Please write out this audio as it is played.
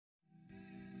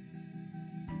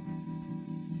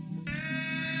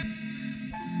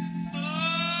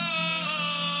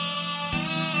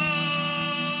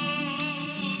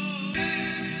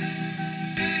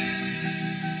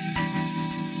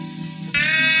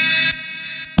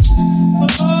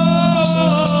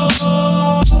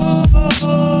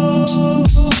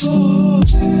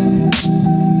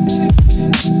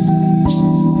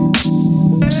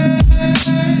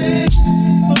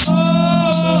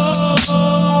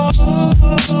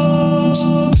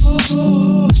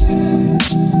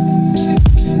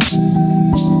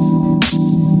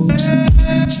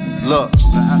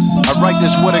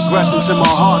practice what aggression till my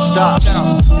heart stops.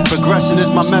 Progression is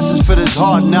my message for this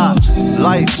hard knock.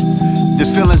 Life, the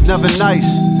feeling's never nice.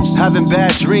 Having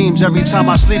bad dreams every time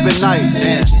I sleep at night.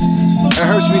 Damn. It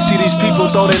hurts me see these people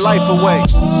throw their life away.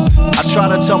 I try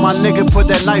to tell my nigga put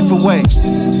that knife away.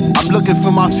 I'm looking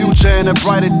for my future in a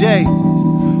brighter day.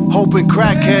 Hoping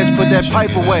crackheads put that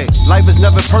pipe away. Life is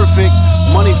never perfect,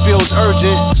 money feels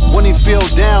urgent. When he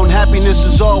feels down, happiness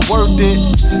is all worth it.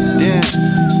 Damn,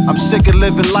 I'm sick of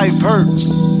living life hurt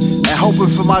and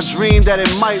hoping for my dream that it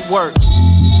might work.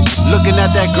 Looking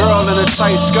at that girl in a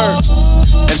tight skirt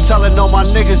and telling all my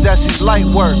niggas that she's light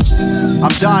work.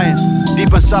 I'm dying,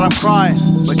 deep inside I'm crying,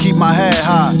 but keep my head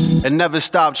high and never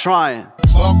stop trying.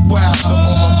 Fuck wild to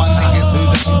all of my niggas who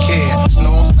don't care.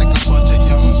 Flows like a bunch of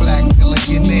young black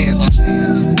millionaires.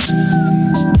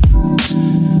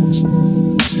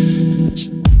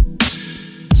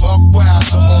 Fuck wild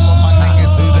to all of my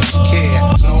niggas who don't care.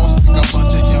 Flows like a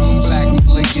bunch of young black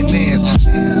millionaires.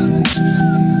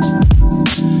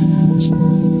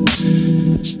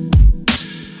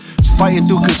 Fighting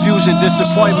through confusion,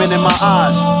 disappointment in my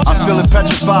eyes. I'm feeling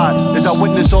petrified as I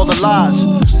witness all the lies.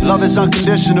 Love is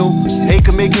unconditional, hate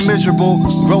can make you miserable.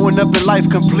 Growing up in life,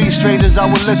 complete strangers I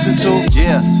would listen to.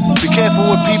 Yeah, be careful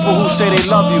with people who say they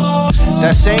love you.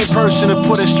 That same person to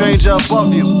put a stranger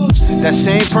above you. That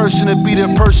same person to be the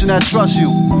person that trusts you.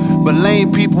 But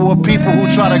lame people are people who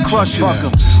try to crush you. Fuck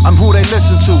 'em, I'm who they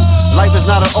listen to. Life is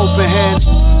not an open hand.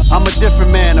 I'm a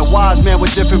different man, a wise man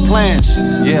with different plans.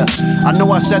 Yeah, I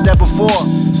know I said that before.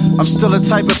 I'm still the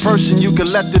type of person you can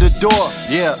let through the door.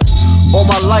 Yeah, all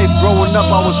my life growing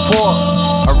up I was poor.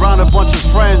 Around a bunch of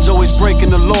friends always breaking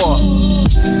the law.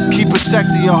 Keep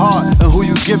protecting your heart and who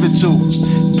you give it to.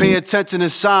 Pay attention to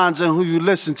signs and who you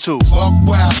listen to. Fuck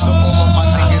wild to all